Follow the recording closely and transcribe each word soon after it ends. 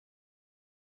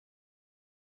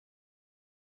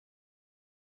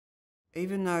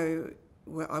Even though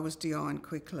I was de-ironed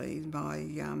quickly,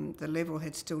 the level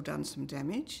had still done some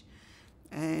damage,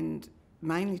 and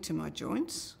mainly to my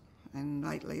joints, and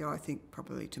lately I think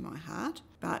probably to my heart.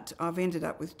 But I've ended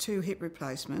up with 2 hip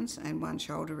replacements and 1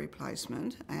 shoulder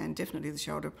replacement, and definitely the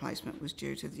shoulder replacement was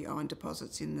due to the iron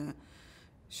deposits in the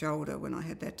shoulder when I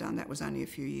had that done. That was only a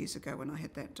few years ago when I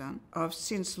had that done. I've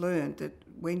since learned that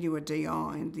when you are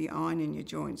de-ironed, the iron in your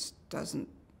joints doesn't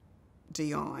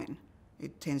de-iron.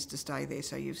 It tends to stay there,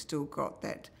 so you've still got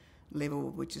that level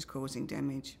which is causing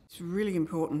damage. It's really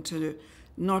important to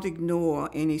not ignore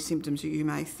any symptoms that you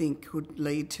may think could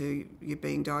lead to you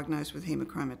being diagnosed with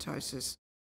haemochromatosis.